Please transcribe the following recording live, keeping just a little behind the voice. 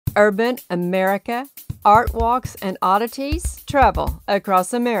Urban America, Artwalks and Oddities. Travel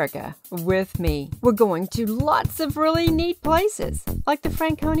across America with me. We're going to lots of really neat places, like the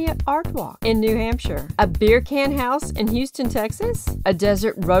Franconia Artwalk in New Hampshire, a beer can house in Houston, Texas, a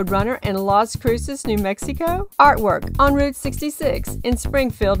desert Roadrunner in Las Cruces, New Mexico, artwork on Route 66 in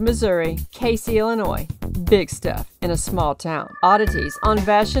Springfield, Missouri, Casey, Illinois. Big stuff in a small town. Oddities on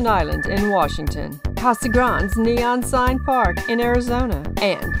Vashon Island in Washington, Casa Grande's Neon Sign Park in Arizona,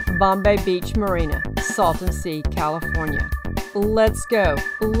 and Bombay Beach Marina, Salton Sea, California. Let's go.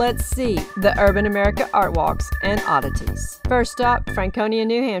 Let's see the Urban America Artwalks and Oddities. First stop, Franconia,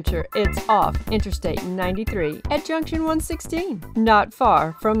 New Hampshire. It's off Interstate 93 at Junction 116, not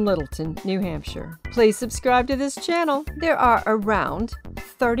far from Littleton, New Hampshire. Please subscribe to this channel. There are around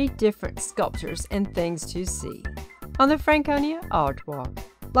 30 different sculptures and things to see on the Franconia Artwalk.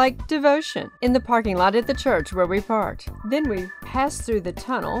 Like devotion in the parking lot at the church where we parked. Then we pass through the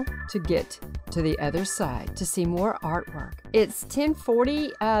tunnel to get to the other side to see more artwork. It's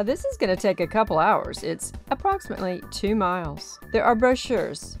 10:40. This is going to take a couple hours. It's approximately 2 miles. There are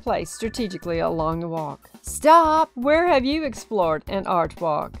brochures placed strategically along the walk. Stop! Where have you explored an art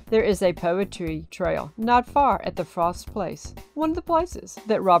walk? There is a poetry trail not far at the Frost Place, one of the places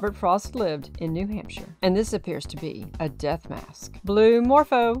that Robert Frost lived in New Hampshire. And this appears to be a death mask. Blue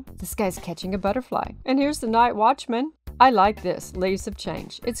Morpho. This guy's catching a butterfly. And here's the night watchman. I like this, Leaves of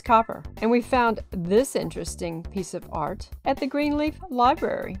Change. It's copper. And we found this interesting piece of art at the Greenleaf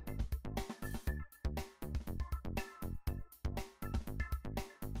Library.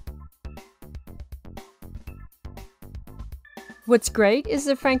 What's great is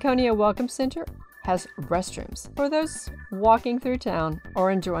the Franconia Welcome Center has restrooms for those walking through town or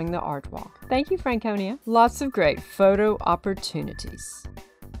enjoying the art walk. Thank you, Franconia. Lots of great photo opportunities.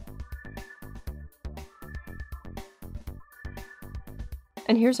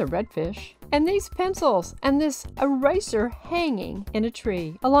 And here's a redfish. And these pencils and this eraser hanging in a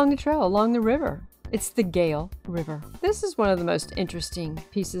tree along the trail, along the river. It's the Gale River. This is one of the most interesting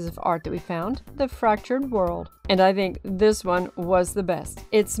pieces of art that we found, the Fractured World. And I think this one was the best.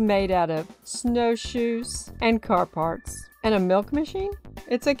 It's made out of snowshoes and car parts. And a milk machine?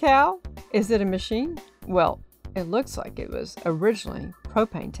 It's a cow? Is it a machine? Well, it looks like it was originally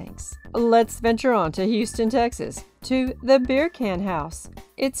propane tanks. Let's venture on to Houston, Texas, to the Beer Can House.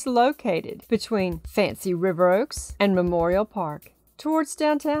 It's located between Fancy River Oaks and Memorial Park, towards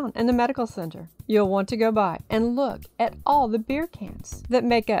downtown and the medical center. You'll want to go by and look at all the beer cans that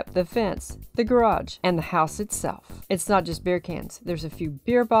make up the fence, the garage, and the house itself. It's not just beer cans. There's a few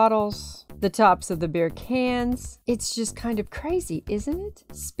beer bottles, the tops of the beer cans. It's just kind of crazy, isn't it?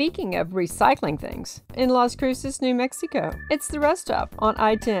 Speaking of recycling things, in Las Cruces, New Mexico, it's the rest stop on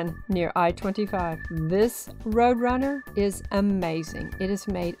I-10 near I-25. This Roadrunner is amazing. It is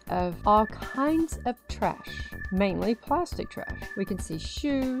made of all kinds of trash, mainly plastic trash. We can see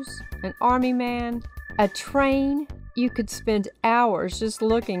shoes, an army man, a train. You could spend hours just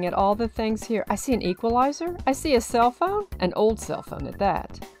looking at all the things here. I see an equalizer. I see a cell phone, an old cell phone at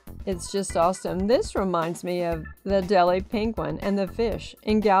that. It's just awesome. This reminds me of the Delhi penguin and the fish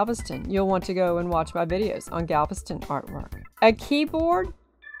in Galveston. You'll want to go and watch my videos on Galveston artwork. A keyboard,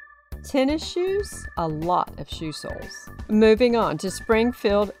 tennis shoes, a lot of shoe soles. Moving on to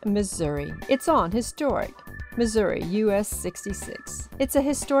Springfield, Missouri. It's on historic Missouri, US 66. It's a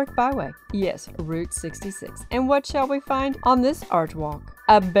historic byway. Yes, Route 66. And what shall we find on this art walk?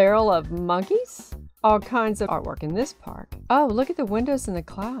 A barrel of monkeys? All kinds of artwork in this park. Oh, look at the windows and the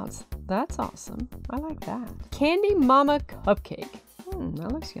clouds. That's awesome. I like that. Candy Mama Cupcake.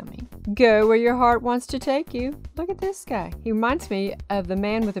 That looks yummy. Go where your heart wants to take you. Look at this guy. He reminds me of the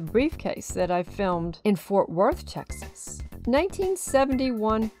man with a briefcase that I filmed in Fort Worth, Texas.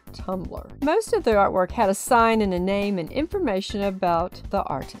 1971 tumbler. Most of the artwork had a sign and a name and information about the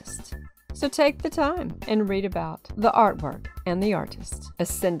artist. So take the time and read about the artwork and the artist.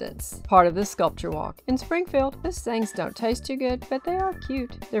 Ascendants, part of the sculpture walk in Springfield. These things don't taste too good, but they are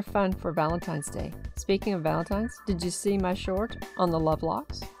cute. They're fun for Valentine's Day. Speaking of Valentine's, did you see my short on the love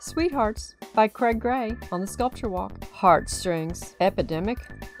locks? Sweethearts by Craig Gray on the sculpture walk. Heartstrings, Epidemic.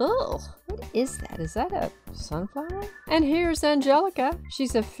 Ugh, what is that? Is that a sunflower? And here's Angelica.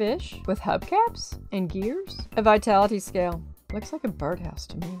 She's a fish with hubcaps and gears. A vitality scale. Looks like a birdhouse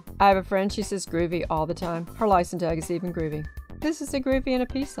to me. I have a friend, she says groovy all the time. Her license tag is even groovy. This is a groovy and a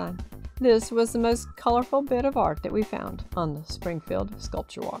peace sign. This was the most colorful bit of art that we found on the Springfield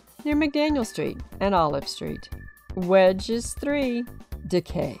Sculpture Walk near McDaniel Street and Olive Street. Wedges 3,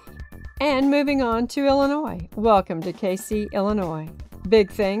 Decay. And moving on to Illinois. Welcome to Casey, Illinois. Big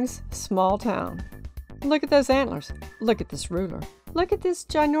things, small town. Look at those antlers. Look at this ruler. Look at this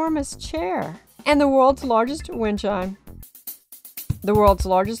ginormous chair. And the world's largest wind chime. The world's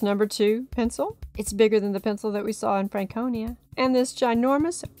largest number 2 pencil. It's bigger than the pencil that we saw in Franconia. And this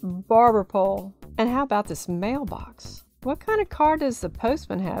ginormous barber pole. And how about this mailbox? What kind of car does the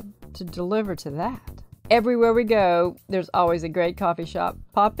postman have to deliver to that? Everywhere we go, there's always a great coffee shop.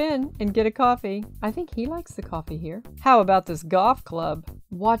 Pop in and get a coffee. I think he likes the coffee here. How about this golf club?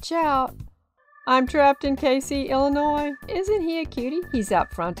 Watch out! I'm trapped in Casey, Illinois. Isn't he a cutie? He's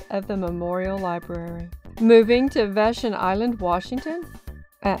out front of the Memorial Library. Moving to Vashon Island, Washington.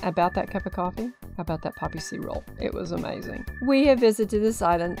 About that cup of coffee? How about that poppy seed roll? It was amazing. We have visited this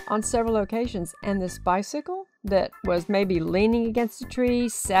island on several occasions, and this bicycle that was maybe leaning against a tree,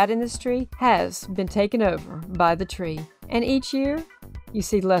 sat in this tree, has been taken over by the tree. And each year, you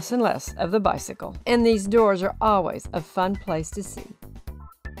see less and less of the bicycle. And these doors are always a fun place to see.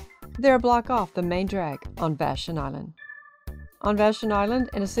 They're a block off the main drag on Vashon Island. On Vashon Island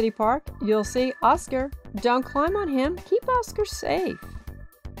in a city park, you'll see Oscar. Don't climb on him. Keep Oscar safe.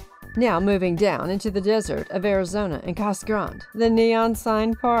 Now moving down into the desert of Arizona in Casa Grande, the neon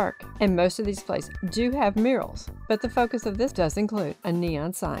sign park. And most of these places do have murals, but the focus of this does include a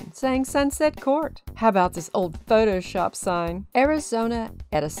neon sign saying Sunset Court. How about this old Photoshop sign? Arizona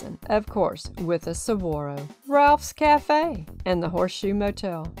Edison, of course, with a saguaro. Ralph's Cafe and the Horseshoe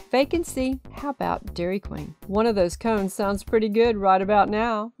Motel. Vacancy, how about Dairy Queen? One of those cones sounds pretty good right about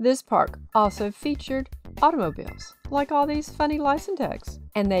now. This park also featured automobiles, like all these funny license tags.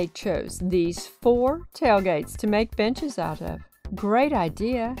 And they chose these 4 tailgates to make benches out of. Great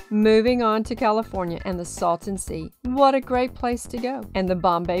idea. Moving on to California and the Salton Sea. What a great place to go. And the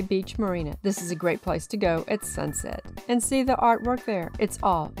Bombay Beach Marina. This is a great place to go at sunset. And see the artwork there. It's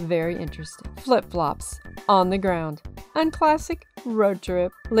all very interesting. Flip-flops on the ground. Unclassic road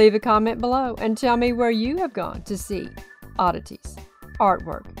trip. Leave a comment below and tell me where you have gone to see oddities,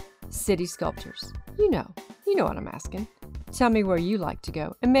 artwork, city sculptures. You know what I'm asking. Tell me where you like to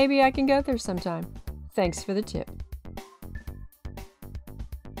go, and maybe I can go there sometime. Thanks for the tip.